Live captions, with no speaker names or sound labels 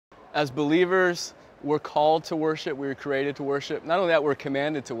As believers, we're called to worship, we were created to worship. Not only that, we're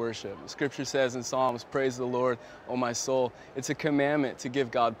commanded to worship. Scripture says in Psalms, praise the Lord, O my soul. It's a commandment to give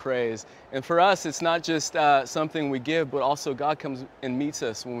God praise. And for us, it's not just something we give, but also God comes and meets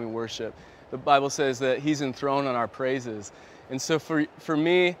us when we worship. The Bible says that He's enthroned on our praises. And so for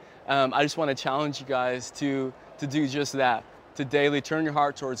me, I just want to challenge you guys to do just that, to daily turn your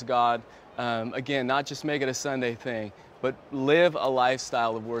heart towards God. Again, not just make it a Sunday thing, but live a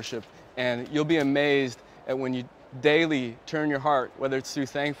lifestyle of worship. And you'll be amazed at when you daily turn your heart, whether it's through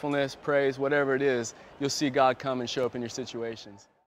thankfulness, praise, whatever it is, you'll see God come and show up in your situations.